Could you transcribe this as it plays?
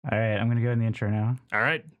All right, I'm going to go in the intro now. All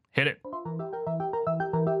right, hit it.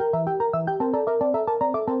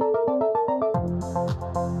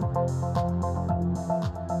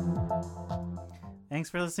 Thanks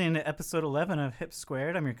for listening to episode 11 of Hip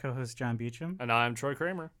Squared. I'm your co-host, John Beecham. And I'm Troy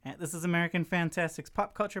Kramer. And this is American Fantastic's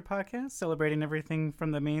pop culture podcast, celebrating everything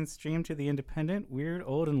from the mainstream to the independent, weird,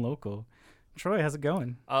 old, and local. Troy, how's it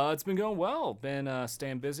going? It's been going well. Been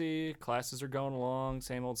staying busy. Classes are going along.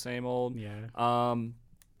 Same old, same old. Yeah.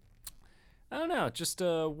 I don't know. Just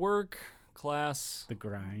work, class, The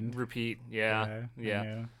grind. repeat. Yeah.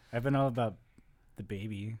 Yeah. I've been all about the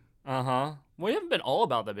baby. Well, you haven't been all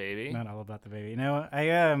about the baby. Not all about the baby. No,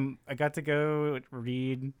 I got to go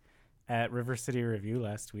read at River City Review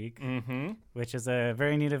last week, which is a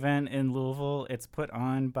very neat event in Louisville. It's put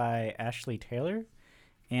on by Ashley Taylor,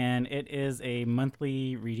 and it is a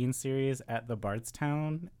monthly reading series at the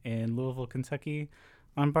Bardstown in Louisville, Kentucky,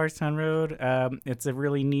 on Bardstown Road. It's a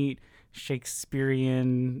really neat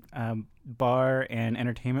Shakespearean bar and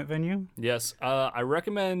entertainment venue. Yes. I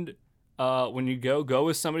recommend when you go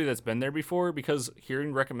with somebody that's been there before, because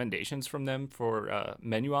hearing recommendations from them for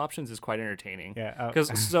menu options is quite entertaining. Yeah.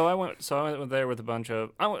 Because I went there with a bunch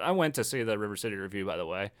of I went to see the River City Review, by the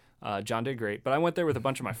way. John did great, but I went there with a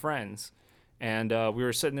bunch of my friends, and we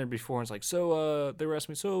were sitting there before, and it's like, they were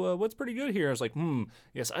asking me, what's pretty good here? I was like,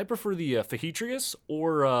 yes, I prefer the fajitrius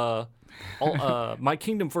or My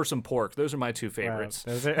Kingdom for some pork. Those are my two favorites.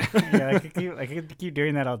 Wow, those are, yeah, I could keep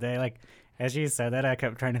doing that all day. Like, as you said that, I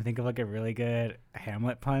kept trying to think of like a really good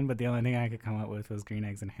Hamlet pun, but the only thing I could come up with was green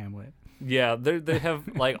eggs and Hamlet. Yeah, they have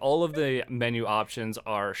like all of the menu options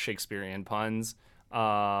are Shakespearean puns,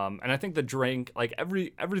 and I think the drink, like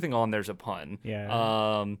everything on there's a pun.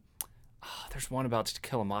 Yeah. There's one about To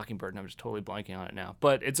Kill a Mockingbird, and I'm just totally blanking on it now.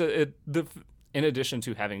 But in addition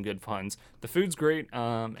to having good puns, the food's great,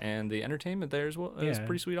 and the entertainment there is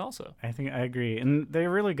pretty sweet also. I think I agree, and they're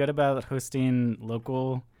really good about hosting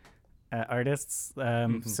local artists.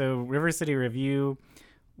 So River City Review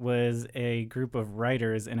was a group of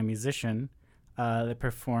writers and a musician that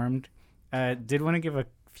performed. Did want to give a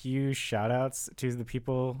few shout outs to the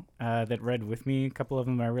people that read with me. A couple of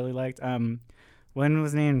them I really liked. One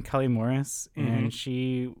was named Kelly Morris, and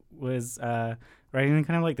she was writing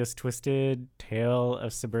kind of like this twisted tale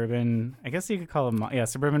of suburban, I guess you could call them,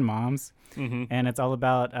 suburban moms. And it's all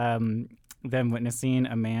about them witnessing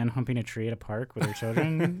a man humping a tree at a park with their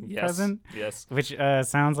children present. Yes. Which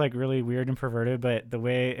sounds like really weird and perverted, but the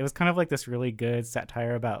way it was kind of like this really good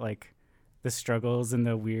satire about like the struggles and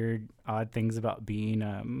the weird, odd things about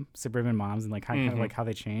being suburban moms and like how, kind of like how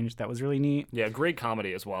they changed. That was really neat. Yeah, great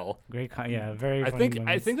comedy as well. Very funny.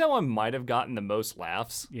 I think that one might have gotten the most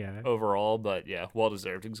laughs. Yeah. Overall, but yeah, well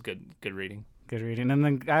deserved. It was good reading. Good reading. And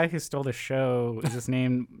the guy who stole the show is this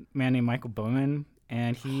man named Michael Bowman,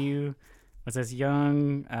 and he was this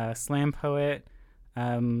young slam poet,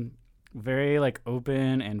 very like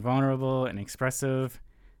open and vulnerable and expressive,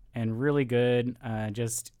 and really good.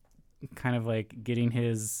 Just kind of like getting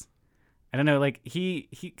his, I don't know, like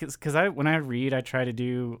because when I read, I try to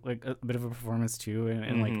do like a bit of a performance too,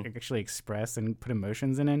 and like actually express and put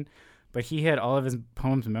emotions in it. But he had all of his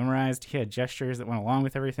poems memorized. He had gestures that went along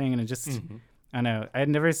with everything, and it just, I don't know, I had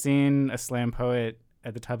never seen a slam poet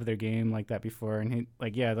at the top of their game like that before, and he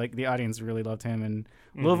like the audience really loved him, and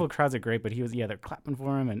Louisville crowds are great, but he was they're clapping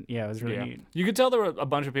for him, and it was really neat. You could tell there were a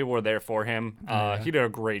bunch of people were there for him. He did a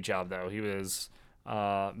great job though. He was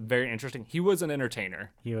very interesting. He was an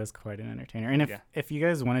entertainer. He was quite an entertainer. And if you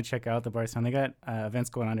guys want to check out the Bardstown, they got events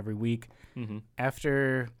going on every week.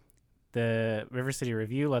 After the River City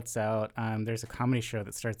Review lets out, there's a comedy show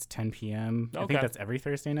that starts 10 p.m. I think that's every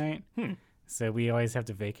Thursday night. So we always have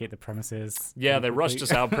to vacate the premises. Yeah, they rushed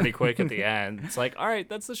us out pretty quick at the end. It's like, all right,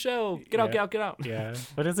 that's the show. Get out. Yeah,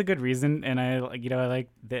 but it's a good reason, and I like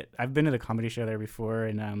that. I've been to the comedy show there before,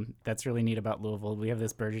 and that's really neat about Louisville. We have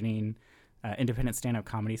this burgeoning independent stand-up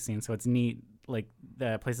comedy scene, so it's neat. Like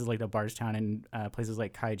the places like the Bardstown and places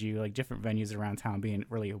like Kaiju, like different venues around town, being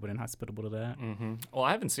really open and hospitable to that. Well,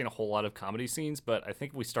 I haven't seen a whole lot of comedy scenes, but I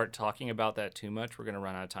think if we start talking about that too much, we're going to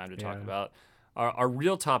run out of time to talk about our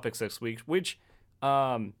real topics this week, which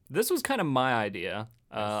this was kind of my idea.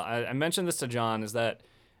 I mentioned this to John, is that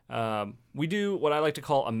we do what I like to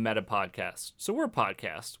call a meta podcast. So we're a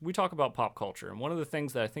podcast. We talk about pop culture. And one of the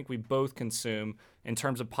things that I think we both consume in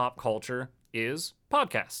terms of pop culture is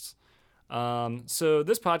podcasts. So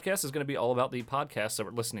this podcast is going to be all about the podcasts that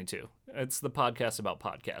we're listening to. It's the podcast about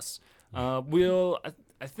podcasts.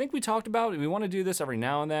 I think we talked about it. We want to do this every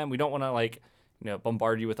now and then. We don't want to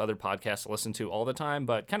bombard you with other podcasts to listen to all the time,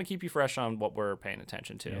 but kind of keep you fresh on what we're paying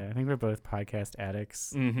attention to. Yeah, I think we're both podcast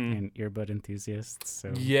addicts and earbud enthusiasts.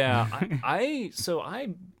 So yeah, I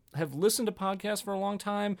have listened to podcasts for a long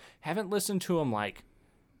time. Haven't listened to them I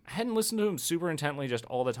hadn't listened to them super intently just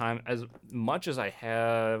all the time as much as I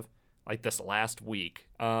have like this last week.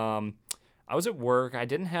 I was at work.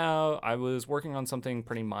 I was working on something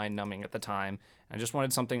pretty mind-numbing at the time. I just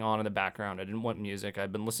wanted something on in the background. I didn't want music.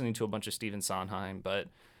 I'd been listening to a bunch of Stephen Sondheim, but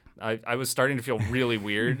I was starting to feel really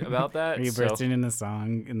weird about that. Are you bursting in the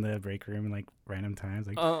song in the break room in like random times?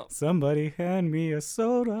 Like, somebody hand me a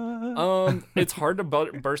soda. It's hard to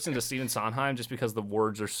burst into Stephen Sondheim just because the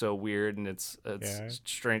words are so weird and it's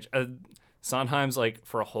strange. Sondheim's like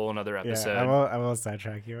for a whole another episode. Yeah, I will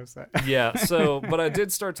sidetrack you. Yeah, but I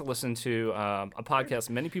did start to listen to a podcast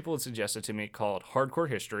many people had suggested to me called Hardcore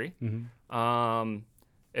History.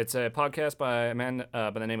 It's a podcast by a man by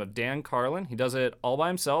the name of Dan Carlin. He does it all by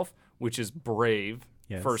himself, which is brave.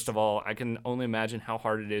 Yes. First of all, I can only imagine how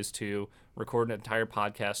hard it is to record an entire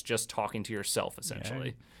podcast just talking to yourself, essentially.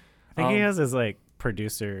 Yeah. I think he has his like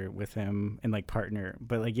producer with him and like partner,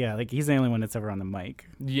 but like he's the only one that's ever on the mic.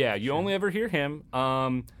 Yeah, you only ever hear him.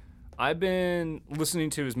 I've been listening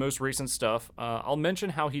to his most recent stuff. I'll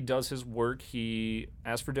mention how he does his work. He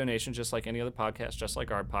asks for donations just like any other podcast, just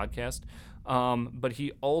like our podcast. But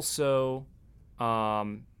he also,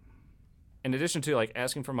 in addition to like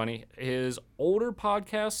asking for money, his older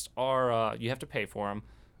podcasts are you have to pay for them,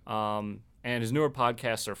 and his newer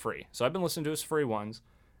podcasts are free. So I've been listening to his free ones,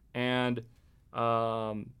 and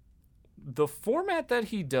the format that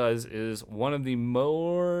he does is one of the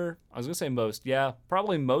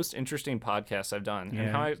probably most interesting podcasts I've done. Yeah,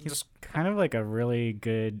 and how he's kind of like a really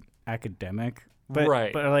good academic, but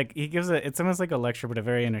like he gives it's almost like a lecture, but a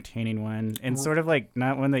very entertaining one, and sort of like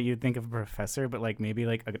not one that you'd think of a professor, but like maybe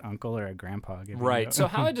like an uncle or a grandpa. Right. So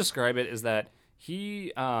how I describe it is that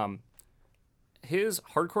he, his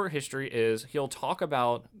hardcore history is he'll talk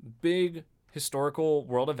about big historical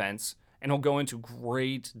world events, and he'll go into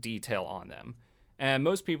great detail on them. And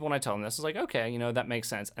most people, when I tell them this, is like, okay, that makes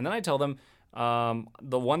sense. And then I tell them,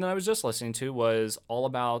 the one that I was just listening to was all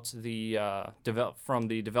about the from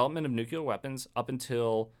the development of nuclear weapons up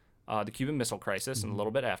until the Cuban Missile Crisis and a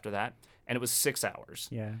little bit after that. And it was 6 hours.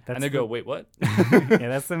 Yeah. And they go, wait, what? Yeah,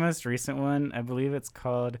 that's the most recent one. I believe it's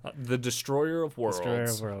called The Destroyer of Worlds. Destroyer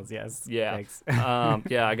of Worlds, yes. Yeah. Thanks.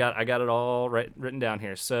 Yeah, I got it all written down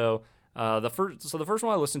here. So the first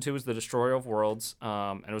one I listened to was The Destroyer of Worlds,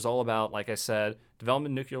 and it was all about, like I said,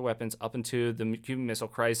 development of nuclear weapons up into the Cuban Missile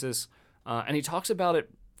Crisis, and he talks about it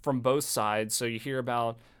from both sides. So you hear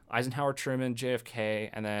about Eisenhower, Truman, JFK,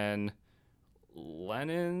 and then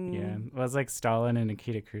Lenin. Yeah, it was like Stalin and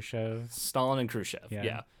Nikita Khrushchev.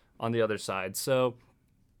 Yeah, on the other side. So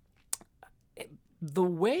the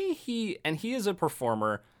way he is a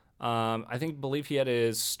performer. Believe he had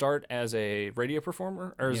his start as a radio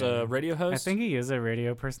performer or as a radio host. I think he is a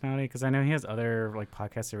radio personality because I know he has other like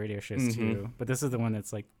podcasts or radio shows too. But this is the one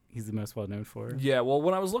that's like he's the most well known for. Yeah, well,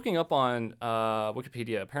 when I was looking up on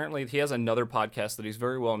Wikipedia, apparently he has another podcast that he's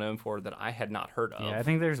very well known for that I had not heard of. Yeah, I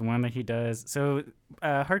think there's one that he does. So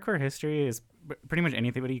Hardcore History is pretty much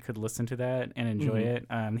anybody could listen to that and enjoy it.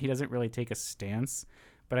 He doesn't really take a stance.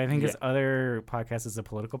 But I think his other podcast is a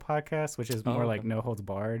political podcast, which is more like no holds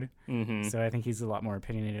barred. So I think he's a lot more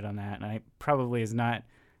opinionated on that. And I probably is not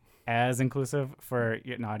as inclusive for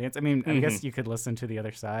an audience. I mean, I guess you could listen to the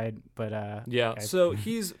other side, but So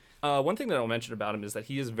he's one thing that I'll mention about him is that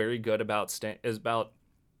he is very good about I was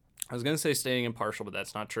going to say staying impartial, but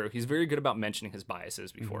that's not true. He's very good about mentioning his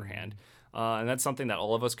biases beforehand. And that's something that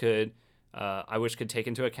all of us could I wish could take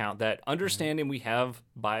into account, that understanding we have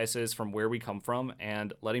biases from where we come from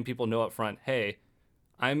and letting people know up front, hey,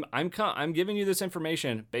 I'm giving you this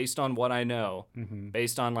information based on what I know,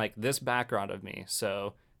 based on like this background of me.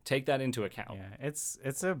 So take that into account. Yeah,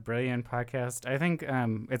 it's a brilliant podcast. I think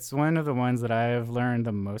it's one of the ones that I've learned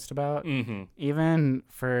the most about, even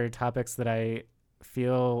for topics that I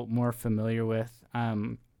feel more familiar with,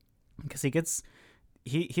 because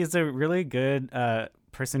he's a really good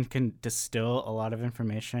person who can distill a lot of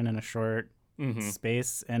information in a short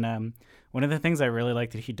space. And one of the things I really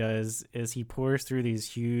like that he does is he pours through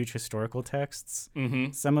these huge historical texts.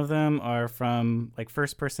 Some of them are from like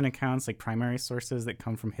first person accounts, like primary sources that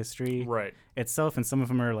come from history itself, and some of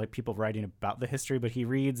them are like people writing about the history, but he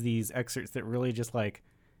reads these excerpts that really just like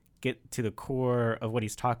get to the core of what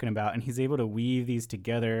he's talking about, and he's able to weave these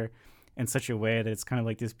together in such a way that it's kind of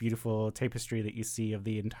like this beautiful tapestry that you see of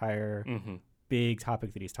the entire big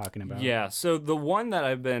topic that he's talking about. Yeah, so the one that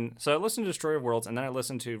I listened to Destroyer of Worlds, and then I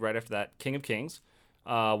listened to, right after that, King of Kings,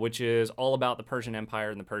 which is all about the Persian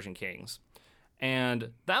Empire and the Persian kings. And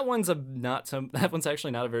that one's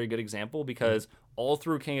actually not a very good example, because all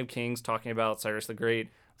through King of Kings, talking about Cyrus the Great,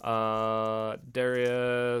 Darius,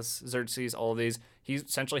 Xerxes, all of these, he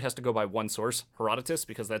essentially has to go by one source, Herodotus,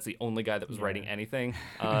 because that's the only guy that was writing anything.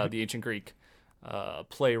 The ancient Greek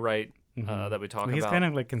playwright that we talk about. He's kind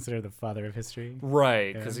of like considered the father of history.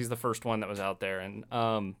 Right, because he's the first one that was out there. And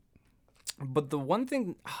but the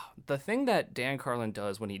thing that Dan Carlin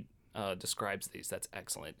does when he describes these that's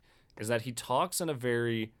excellent is that he talks in a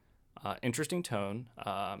very interesting tone.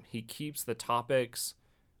 He keeps the topics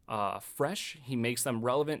fresh. He makes them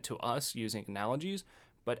relevant to us using analogies.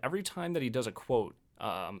 But every time that he does a quote,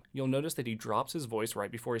 you'll notice that he drops his voice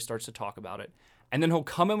right before he starts to talk about it. And then he'll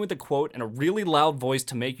come in with a quote in a really loud voice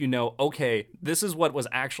to make you know, okay, this is what was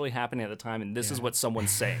actually happening at the time, and this is what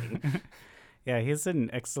someone's saying. Yeah, he's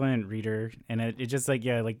an excellent reader, and it just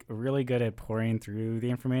like really good at pouring through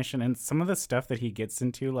the information. And some of the stuff that he gets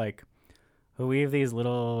into, like he'll weave these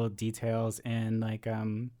little details in. Like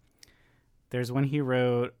there's one he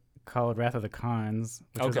wrote called Wrath of the Khans,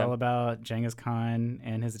 which is all about Genghis Khan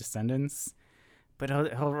and his descendants. But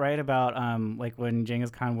he'll write about like when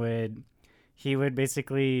Genghis Khan would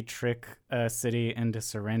basically trick a city into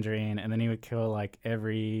surrendering, and then he would kill like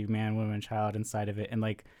every man, woman, child inside of it, and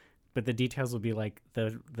like. But the details would be like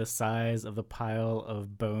the size of the pile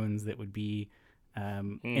of bones that would be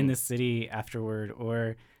in the city afterward,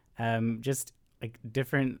 or just like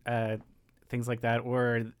different things like that,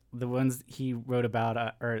 or the ones he wrote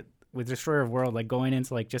about, or with Destroyer of World, like going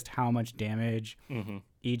into like just how much damage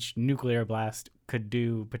each nuclear blast could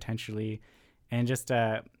do potentially, and just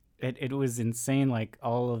it was insane. Like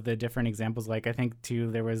all of the different examples. Like I think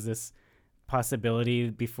too there was this possibility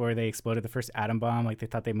before they exploded the first atom bomb, like they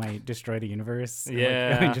thought they might destroy the universe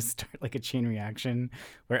and just start like a chain reaction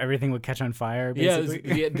where everything would catch on fire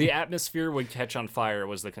basically. The atmosphere would catch on fire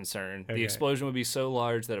was the concern. The explosion would be so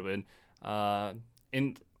large that it would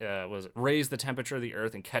raise the temperature of the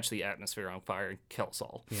earth and catch the atmosphere on fire and kill us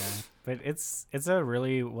all. Yeah, but it's a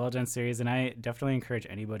really well done series, and I definitely encourage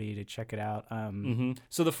anybody to check it out.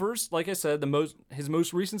 So the first, like I said, his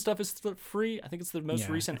most recent stuff is free. I think it's the most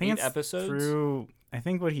recent 8 episodes. I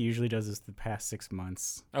think what he usually does is the past 6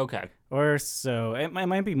 months. Okay. Or so. It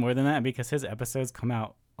might be more than that because his episodes come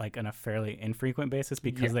out like on a fairly infrequent basis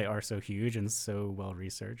because they are so huge and so well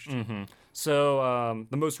researched. So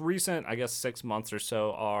the most recent, I guess, 6 months or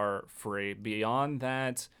so are free. Beyond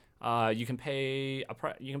that, you can pay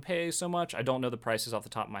so much. I don't know the prices off the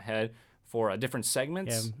top of my head for different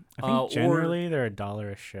segments. Yeah, I think generally they're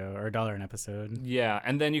 $1 a show or $1 an episode. Yeah,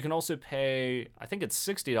 and then you can also pay. I think it's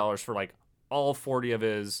 $60 for like all 40 of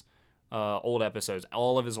his old episodes,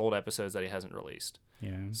 all of his old episodes that he hasn't released.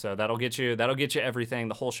 Yeah. So that'll get you everything,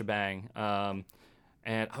 the whole shebang. And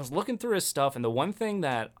I was looking through his stuff, and the one thing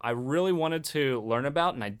that I really wanted to learn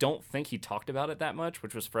about, and I don't think he talked about it that much,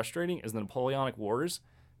 which was frustrating, is the Napoleonic Wars,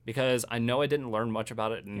 because I know I didn't learn much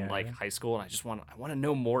about it in high school, and I want to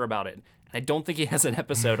know more about it. And I don't think he has an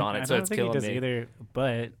episode on it, so it's killing me. I don't think he does either.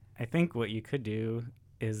 But I think what you could do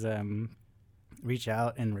is reach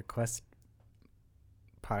out and request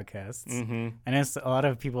podcasts. And it's a lot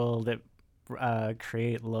of people that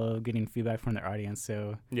create love getting feedback from their audience.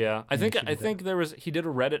 So yeah, I think he did a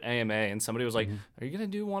Reddit AMA, and somebody was like, "Are you gonna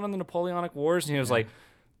do one on the Napoleonic Wars?" And he was like,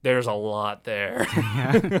 "There's a lot there."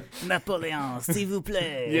 Napoleon, s'il vous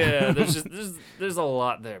plaît. Yeah, there's a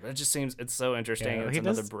lot there, but it just seems it's so interesting. It's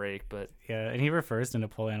another break, but and he refers to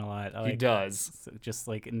Napoleon a lot. He does, just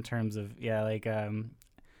like in terms of in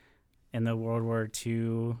the World War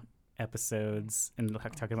II episodes and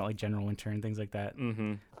talking about like General Winter and things like that.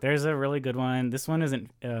 There's a really good one. This one isn't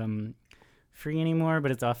free anymore, but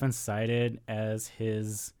it's often cited as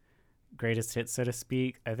his greatest hit, so to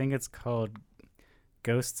speak. I think it's called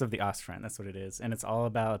Ghosts of the Ostfront. That's what it is, and it's all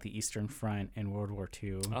about the Eastern Front in World War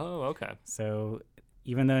II. Oh, okay. So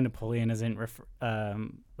even though Napoleon isn't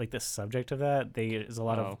like the subject of that, there's a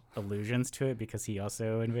lot of allusions to it because he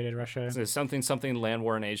also invaded Russia. So something land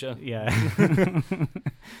war in Asia. Yeah.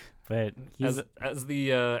 But he's as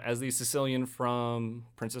the Sicilian from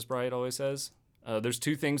Princess Bride always says, there's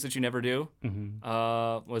two things that you never do.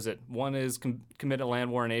 Was it one is commit a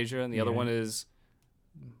land war in Asia, and the other one is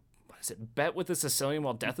bet with the Sicilian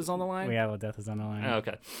while death is on the line? Yeah, while death is on the line. Oh,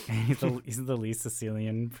 okay. He's the least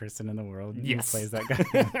Sicilian person in the world. Yes. Who plays that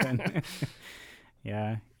guy.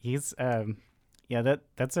 Yeah, he's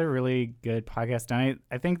that's a really good podcast. And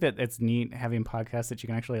I think that it's neat having podcasts that you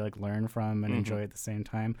can actually like learn from and enjoy at the same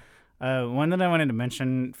time. One that I wanted to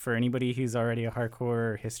mention for anybody who's already a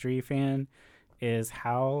hardcore history fan is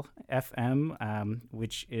Howl FM,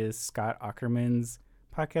 which is Scott Aukerman's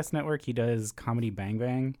podcast network. He does Comedy Bang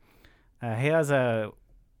Bang. He has a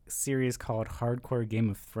series called Hardcore Game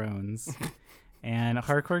of Thrones. And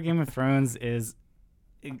Hardcore Game of Thrones is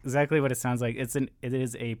exactly what it sounds like. It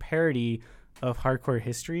is a parody of hardcore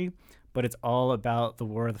history, but it's all about the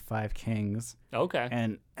War of the Five Kings. Okay.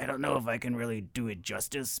 And I don't know if I can really do it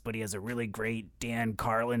justice, but he has a really great Dan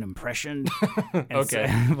Carlin impression.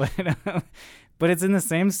 Okay. But it's in the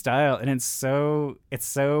same style, and it's so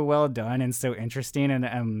well done and so interesting,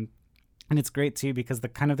 and it's great too because the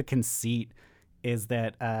conceit is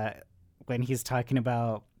that when he's talking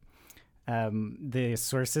about the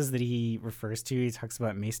sources that he refers to, he talks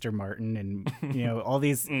about Maester Martin and all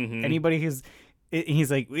these anybody who's.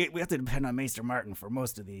 He's like, we have to depend on Maester Martin for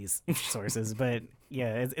most of these sources, but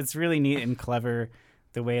yeah, it's really neat and clever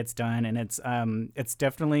the way it's done, and it's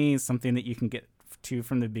definitely something that you can get to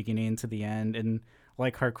from the beginning to the end. And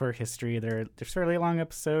like hardcore history, they're fairly long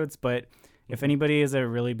episodes, but if anybody is a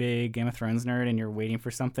really big Game of Thrones nerd and you're waiting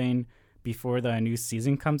for something before the new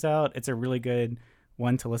season comes out, it's a really good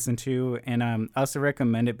one to listen to. And I also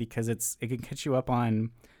recommend it because it can catch you up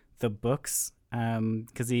on the books.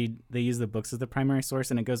 Because they use the books as the primary source,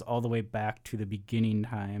 and it goes all the way back to the beginning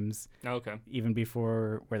times. Okay. Even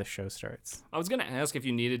before where the show starts. I was gonna ask if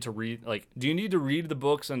you needed to read, do you need to read the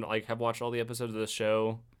books and have watched all the episodes of the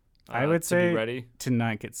show? I would say be ready to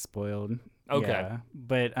not get spoiled. Okay. Yeah.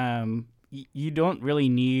 But you don't really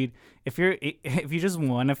need if you just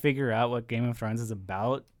want to figure out what Game of Thrones is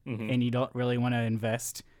about, and you don't really want to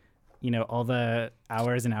invest all the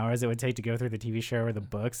hours and hours it would take to go through the TV show or the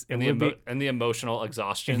books. And the emotional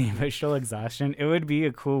exhaustion. And the emotional exhaustion. It would be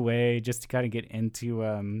a cool way just to kind of get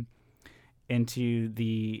into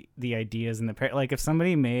the ideas and if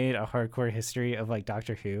somebody made a hardcore history of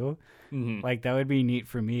Doctor Who, that would be neat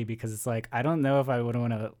for me because it's I don't know if I would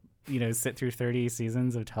want to, sit through 30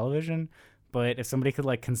 seasons of television. But if somebody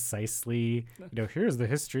could concisely, here's the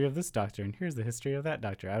history of this doctor and here's the history of that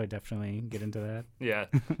doctor, I would definitely get into that. Yeah.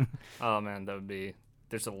 Oh man,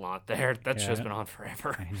 there's a lot there. That show's been on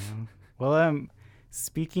forever. I know. Well,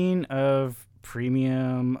 speaking of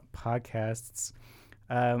premium podcasts,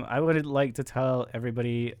 I would like to tell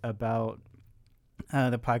everybody about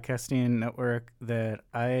the podcasting network that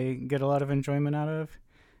I get a lot of enjoyment out of.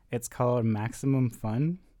 It's called Maximum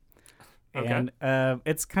Fun. Okay. And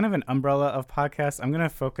it's kind of an umbrella of podcasts. I'm going to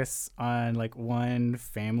focus on one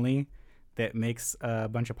family that makes a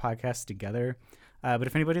bunch of podcasts together. But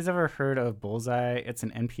if anybody's ever heard of Bullseye, it's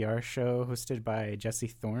an NPR show hosted by Jesse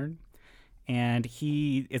Thorne. And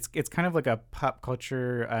it's kind of like a pop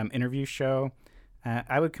culture interview show.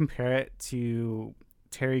 I would compare it to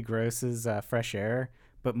Terry Gross's Fresh Air,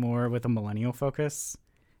 but more with a millennial focus.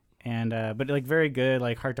 And but very good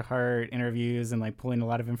heart to heart interviews and pulling a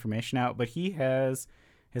lot of information out. But he has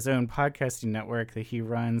his own podcasting network that he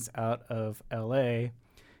runs out of LA,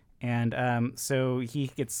 and so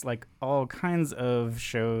he gets all kinds of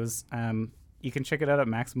shows. You can check it out at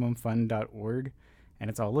MaximumFun.org, and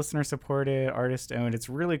it's all listener supported, artist owned. It's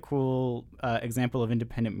really cool example of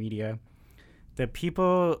independent media. The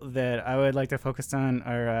people that I would like to focus on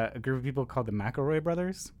are a group of people called the McElroy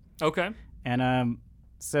Brothers. Okay. And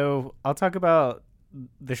so I'll talk about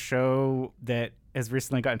the show that has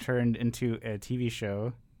recently gotten turned into a TV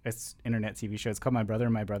show. It's an internet TV show. It's called My Brother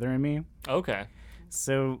and Me. Okay.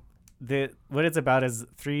 So what it's about is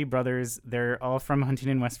three brothers. They're all from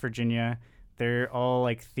Huntington, West Virginia. They're all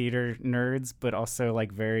theater nerds, but also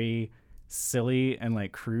very silly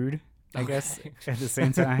and crude, I guess, at the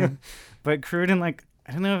same time. But crude and I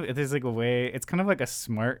don't know if there's a way. It's kind of a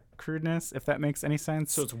smart crudeness, if that makes any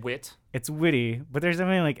sense. So it's wit. It's witty, but there's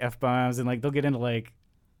definitely F-bombs and they'll get into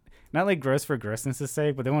not gross for grossness'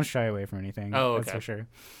 sake, but they won't shy away from anything. Oh, okay. That's for sure.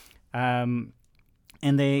 And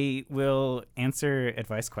they will answer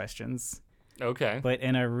advice questions. Okay. But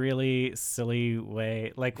in a really silly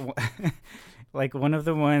way. One of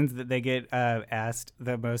the ones that they get asked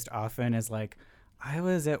the most often is I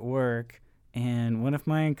was at work and one of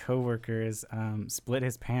my coworkers split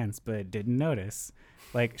his pants but didn't notice.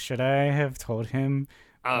 Should I have told him?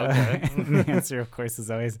 Oh, okay. And the answer, of course,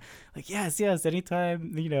 is always yes.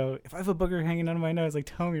 Anytime, if I have a booger hanging out of my nose,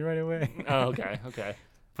 tell me right away. Oh, okay.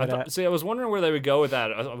 But, I was wondering where they would go with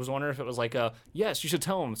that. I was wondering if it was yes, you should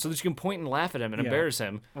tell him so that you can point and laugh at him and embarrass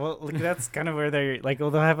him. Well, that's kind of where they're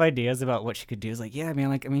they'll have ideas about what she could do. It's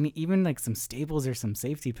even some staples or some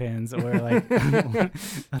safety pins or let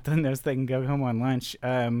them know so they can go home on lunch.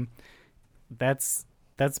 That's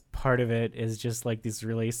part of it is just these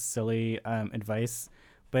really silly advice,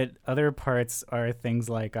 but other parts are things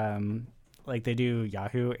they do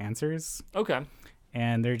Yahoo Answers. Okay.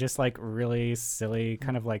 and they're just like really silly,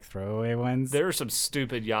 kind of like throwaway ones. There are some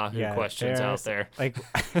stupid Yahoo questions out there. Like,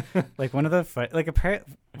 like one of the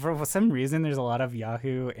for some reason, there's a lot of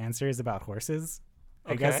Yahoo answers about horses.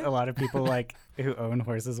 I guess a lot of people like who own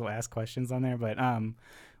horses will ask questions on there, but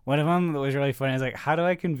one of them that was really funny is like, how do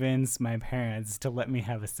I convince my parents to let me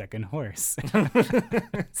have a second horse?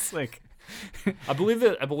 It's like, I believe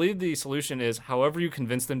the solution is however you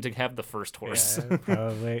convince them to have the first horse. Yeah,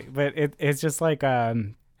 probably, but it's just like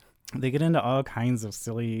they get into all kinds of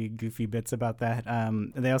silly, goofy bits about that.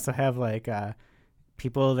 They also have like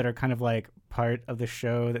people that are kind of like part of the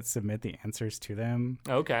show that submit the answers to them.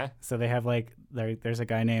 Okay. So they have like there's a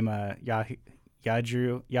guy named Yahoo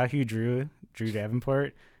Drew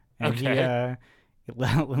Davenport, and okay.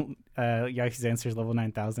 Yahoo's Answers level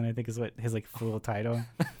 9,000, I think is what his like full title.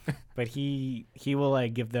 But he will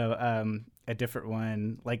like give the a different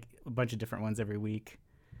one, like a bunch of different ones every week.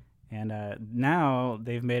 And now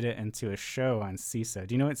they've made it into a show on CISO.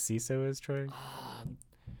 Do you know what CISO is, Troy?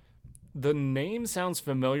 The name sounds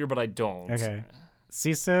familiar, but I don't. Okay.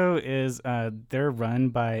 CISO is they're run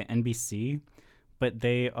by NBC, but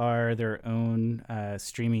they are their own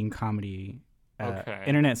streaming comedy,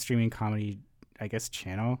 internet streaming comedy, I guess,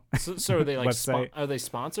 channel. So are they like website. are they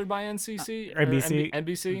sponsored by NCC or NBC?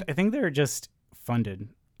 NBC? I think they're just funded.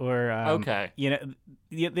 Or okay. You know,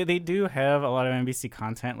 they do have a lot of NBC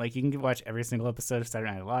content. Like you can watch every single episode of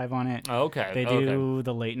Saturday Night Live on it. Okay. They do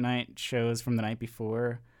the late night shows from the night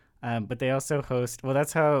before. But they also host. Well,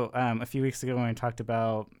 that's how a few weeks ago when we talked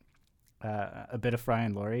about A Bit of Fry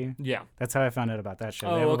and Laurie. Yeah. That's how I found out about that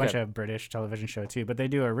show. They have a bunch of British television show too, but they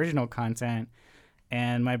do original content.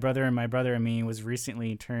 And My Brother and Me was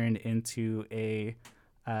recently turned into a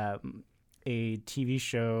TV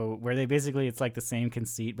show where they basically, it's like the same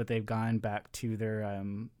conceit, but they've gone back to their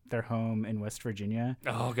home in West Virginia.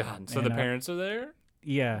 Oh God! So the parents are there.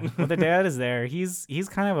 Yeah, well, the dad is there. He's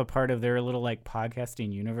kind of a part of their little like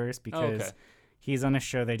podcasting universe because he's on a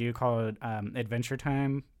show they do called Adventure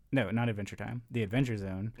Time. No, not Adventure Time. The Adventure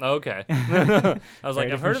Zone. Okay. I was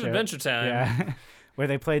like, I've heard of Adventure Time. Yeah. Where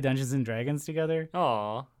they play Dungeons and Dragons together.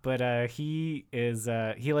 Aw. But he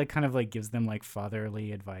like kind of like gives them like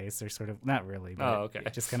fatherly advice or sort of, not really,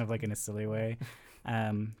 but just kind of like in a silly way.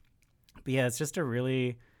 But yeah, it's just a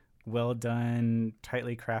really well done,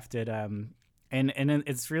 tightly crafted, and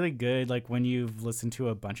it's really good like when you've listened to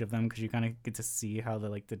a bunch of them, because you kind of get to see how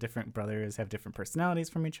the different brothers have different personalities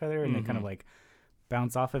from each other, and they kind of like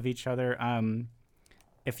bounce off of each other.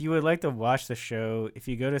 If you would like to watch the show, if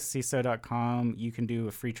you go to CISO.com, you can do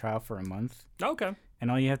a free trial for a month. Okay.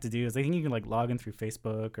 And all you have to do is, I think you can like log in through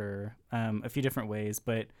Facebook or a few different ways,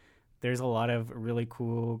 but there's a lot of really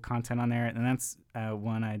cool content on there, and that's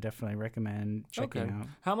one I definitely recommend checking out.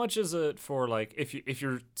 How much is it for, like, if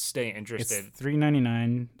you stay interested? It's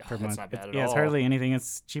 $3.99 per month. That's not bad at all. It's hardly anything.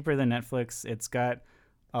 It's cheaper than Netflix. It's got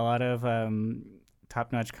a lot of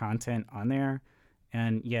top-notch content on there,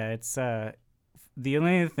 and yeah, it's the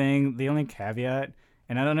only caveat,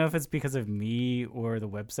 and I don't know if it's because of me or the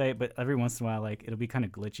website, but every once in a while, like, it'll be kind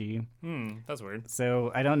of glitchy. That's weird.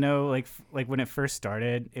 So I don't know, like when it first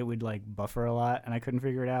started, it would like buffer a lot, and I couldn't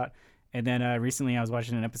figure it out. And then recently, I was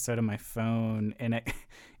watching an episode on my phone, and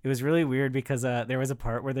it was really weird because there was a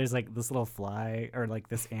part where there's like this little fly or like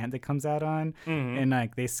this ant that comes out on, and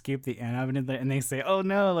like they scoop the ant out and they say, "Oh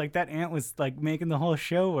no, like that ant was like making the whole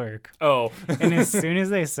show work." Oh. And as soon as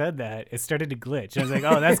they said that, it started to glitch. I was like,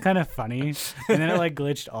 "Oh, that's kind of funny." And then it like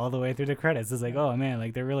glitched all the way through the credits. It's like, "Oh man,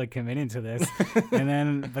 like they're really committing to this."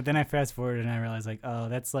 But then I fast forward and I realized like, "Oh,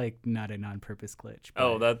 that's like not an on-purpose glitch."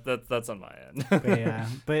 But, that's on my end. But yeah,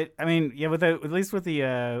 but I mean, yeah, at least with the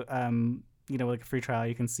like a free trial,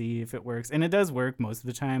 you can see if it works, and it does work most of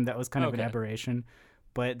the time. That was kind of an aberration,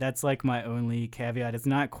 but that's like my only caveat. It's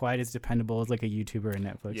not quite as dependable as like a YouTuber or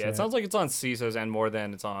Netflix. Yeah, it sounds like it's on CISO's end more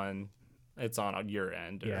than it's on your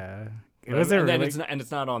end. Yeah,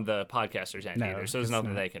 it's not on the podcaster's end either. So there's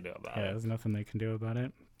nothing they can do about it. Yeah, there's nothing they can do about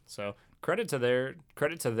it. So credit to their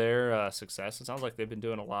success. It sounds like they've been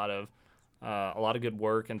doing a lot of good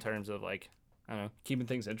work in terms of like, I don't know, keeping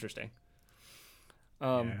things interesting.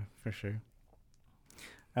 Yeah, for sure.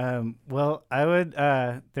 Well, I would.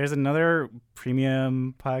 There's another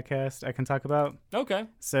premium podcast I can talk about. Okay.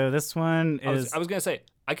 So this one is. I was gonna say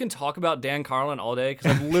I can talk about Dan Carlin all day because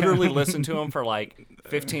I've literally listened to him for like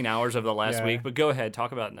 15 hours of the last week. But go ahead,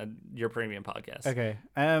 talk about your premium podcast. Okay.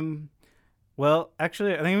 Well,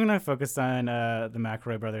 actually, I think I'm gonna focus on the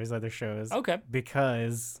McElroy brothers' other shows. Okay.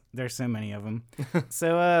 Because there's so many of them.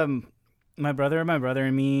 So My Brother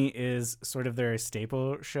and Me is sort of their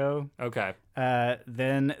staple show. Okay.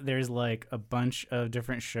 Then there's like a bunch of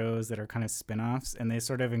different shows that are kind of spin-offs, and they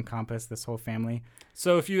sort of encompass this whole family.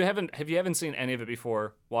 So if you haven't seen any of it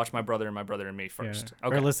before, watch My Brother and Me first. Yeah.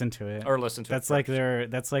 Okay. Or listen to it. That's like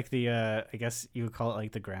that's like the I guess you would call it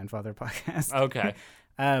like the grandfather podcast. Okay.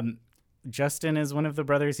 Justin is one of the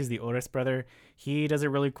brothers. He's the oldest brother. He does a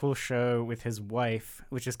really cool show with his wife,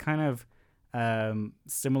 which is kind of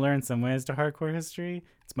similar in some ways to Hardcore History.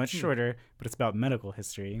 It's much shorter, but it's about medical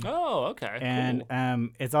history. Oh, okay. And cool.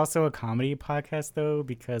 It's also a comedy podcast, though,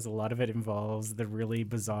 because a lot of it involves the really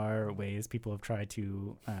bizarre ways people have tried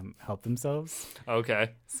to help themselves.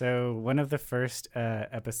 Okay. So one of the first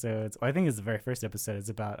episodes, I think it's the very first episode, is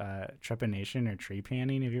about trepanation or tree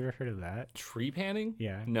panning. Have you ever heard of that? Tree panning?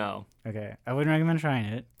 Yeah. No. Okay. I wouldn't recommend trying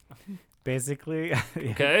it. Basically,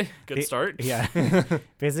 okay, good start. Yeah.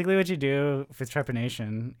 Basically, what you do with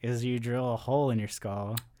trepanation is you drill a hole in your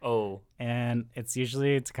skull. Oh. And it's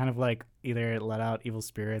usually to kind of like either let out evil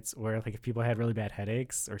spirits or like if people had really bad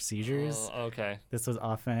headaches or seizures. Oh, okay. This was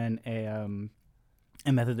often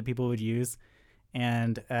a method that people would use,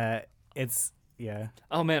 and it's. Yeah.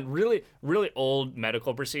 Oh man, really, really old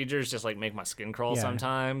medical procedures just like make my skin crawl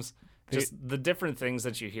sometimes. Just the different things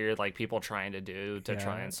that you hear, like people trying to do to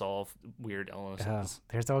try and solve weird illnesses.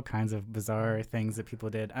 There's all kinds of bizarre things that people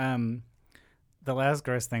did. The last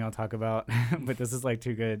gross thing I'll talk about, but this is like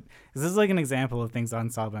too good. This is like an example of things on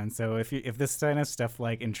Sawbones. So if this kind of stuff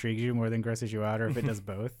like intrigues you more than grosses you out, or if it does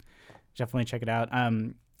both, definitely check it out.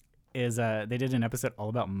 They did an episode all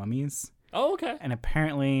about mummies. Oh, okay. And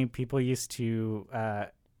apparently people used to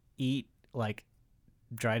eat like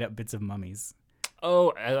dried up bits of mummies.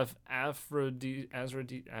 Oh, aphrodisiac.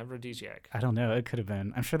 I don't know. It could have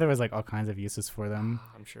been. I'm sure there was like all kinds of uses for them.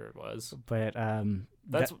 I'm sure it was. But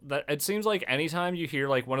that it seems like anytime you hear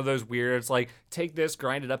like one of those weird, it's like take this,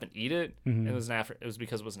 grind it up, and eat it. Mm-hmm. It was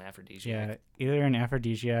because it was an aphrodisiac. Yeah, either an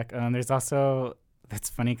aphrodisiac. There's also. That's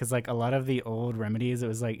funny because like a lot of the old remedies, it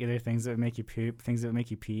was like either things that would make you poop, things that would make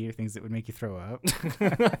you pee, or things that would make you throw up.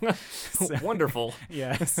 Wonderful.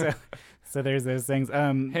 Yeah. So there's those things.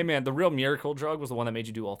 Hey man, the real miracle drug was the one that made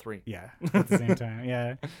you do all three. Yeah. At the same time.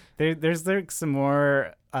 Yeah. There's like some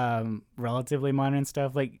more relatively modern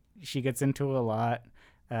stuff. Like she gets into a lot.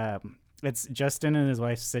 It's Justin and his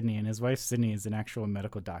wife Sydney, and his wife Sydney is an actual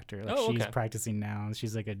medical doctor. Like she's practicing now.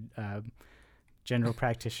 She's like a general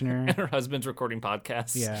practitioner. And her husband's recording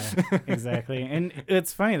podcasts. Yeah, exactly. And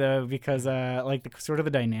it's funny though because like the sort of the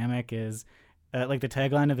dynamic is like the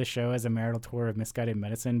tagline of the show is a marital tour of misguided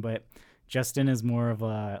medicine, but Justin is more of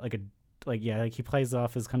like he plays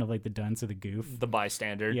off as kind of like the dunce or the goof, the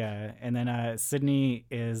bystander. Yeah, and then Sydney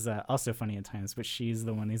is also funny at times, but she's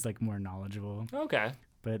the one who's like more knowledgeable. Okay.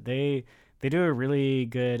 But they do a really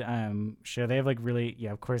good show. They have like really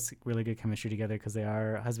of course really good chemistry together because they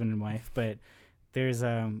are husband and wife, but there's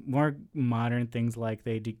more modern things like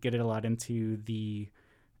they get it a lot into the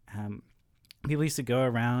people used to go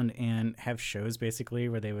around and have shows basically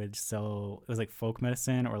where they would sell, it was like folk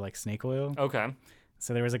medicine or like snake oil. Okay.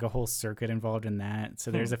 So there was like a whole circuit involved in that.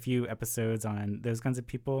 So there's a few episodes on those kinds of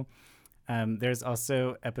people. There's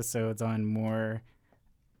also episodes on more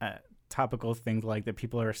topical things like that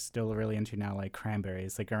people are still really into now, like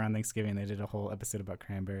cranberries. Like around Thanksgiving, they did a whole episode about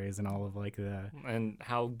cranberries and all of like the and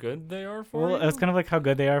how good they are for you. Well, it's kind of like how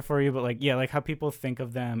good they are for you, but like like how people think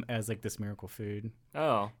of them as like this miracle food.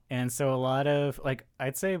 Oh. And so a lot of like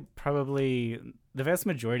I'd say probably the vast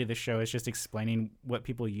majority of the show is just explaining what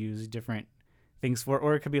people use different things for,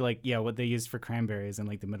 or it could be like what they used for cranberries in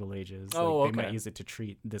like the Middle Ages. Oh, like, okay. They might use it to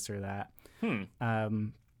treat this or that.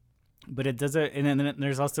 But it does it, and then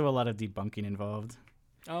there's also a lot of debunking involved.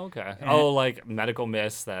 Oh, okay. Like medical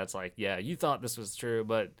myths that's like, you thought this was true,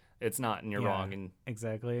 but it's not, and you're wrong. And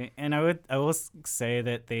exactly. And I will say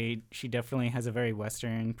that she definitely has a very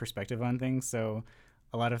Western perspective on things. So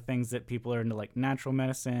a lot of things that people are into, like natural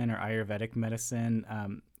medicine or Ayurvedic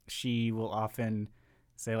medicine, she will often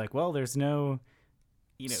say like, well, there's no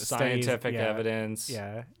scientific studies. evidence.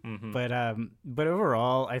 Yeah. Mm-hmm. But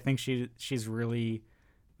overall, I think she's really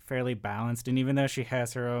fairly balanced, and even though she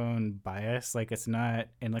has her own bias, like it's not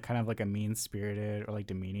in like kind of like a mean-spirited or like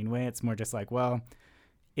demeaning way. It's more just like, well,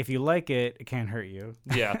 if you like it, it can't hurt you.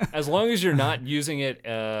 Yeah, as long as you're not using it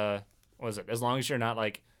as long as you're not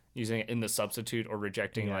like using it in the substitute or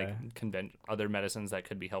rejecting like other medicines that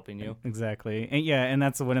could be helping you. Exactly. And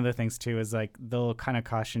that's one of the things too, is like they'll kind of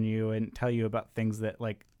caution you and tell you about things that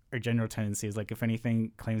like are general tendencies. Like if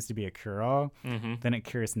anything claims to be a cure-all, then it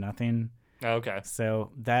cures nothing. Okay. So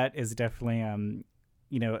that is definitely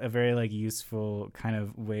a very like useful kind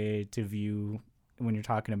of way to view when you're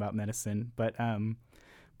talking about medicine. But I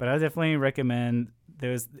definitely recommend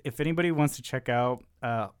those. If anybody wants to check out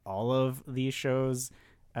all of these shows,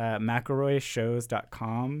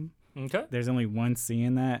 McElroyshows.com. Okay. There's only one C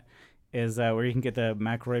in that. Is where you can get the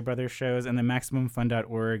McElroy Brothers shows, and then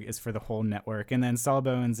MaximumFun.org is for the whole network. And then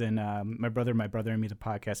Sawbones and My Brother and Me, the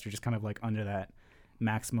podcast, are just kind of like under that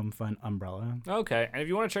Maximum Fun umbrella. Okay, and if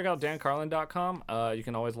you want to check out dancarlin.com, you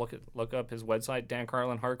can always look up his website, Dan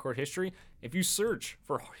Carlin Hardcore History. If you search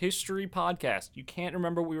for history podcast, you can't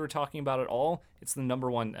remember what we were talking about at all. It's the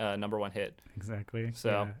number one hit. Exactly. So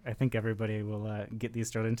yeah, I think everybody will get these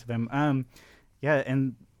thrown into them. Yeah,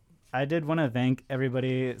 and I did want to thank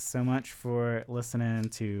everybody so much for listening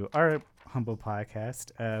to our humble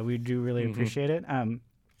podcast. We do really appreciate it.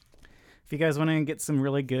 If you guys want to get some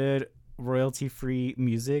really good royalty-free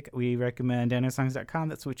music, we recommend danosongs.com.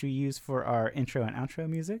 That's what we use for our intro and outro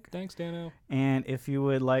music. Thanks, Dano. And if you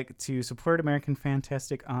would like to support American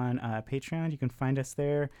Fantastic on Patreon, you can find us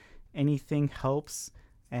there. Anything helps,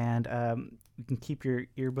 and you can keep your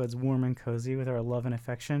earbuds warm and cozy with our love and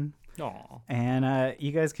affection. Aww. And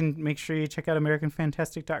you guys can make sure you check out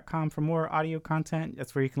AmericanFantastic.com for more audio content.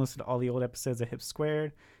 That's where you can listen to all the old episodes of Hip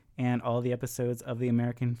Squared and all the episodes of the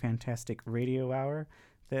American Fantastic Radio Hour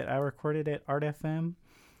that I recorded at Art FM.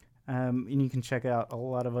 And you can check out a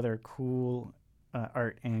lot of other cool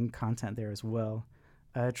art and content there as well.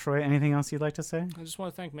 Troy, anything else you'd like to say? I just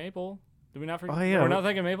want to thank Maple. Did we not forget? Oh, yeah. We're not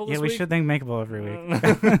thanking Maple this week? Yeah, we should thank Maple every week.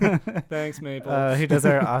 Thanks, Maple. Who does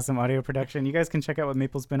our awesome audio production. You guys can check out what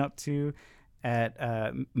Maple's been up to at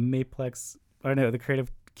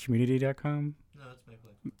thecreativecommunity.com. No, it's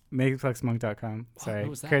Maplex. MaplexMonk.com. Sorry.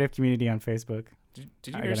 Who was that? Creative Community on Facebook. Did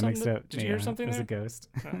you I hear got it mixed something? up. Did you hear something It was there? a ghost.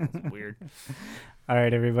 Oh, that's weird. All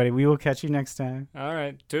right, everybody. We will catch you next time. All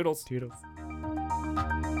right. Toodles. Toodles.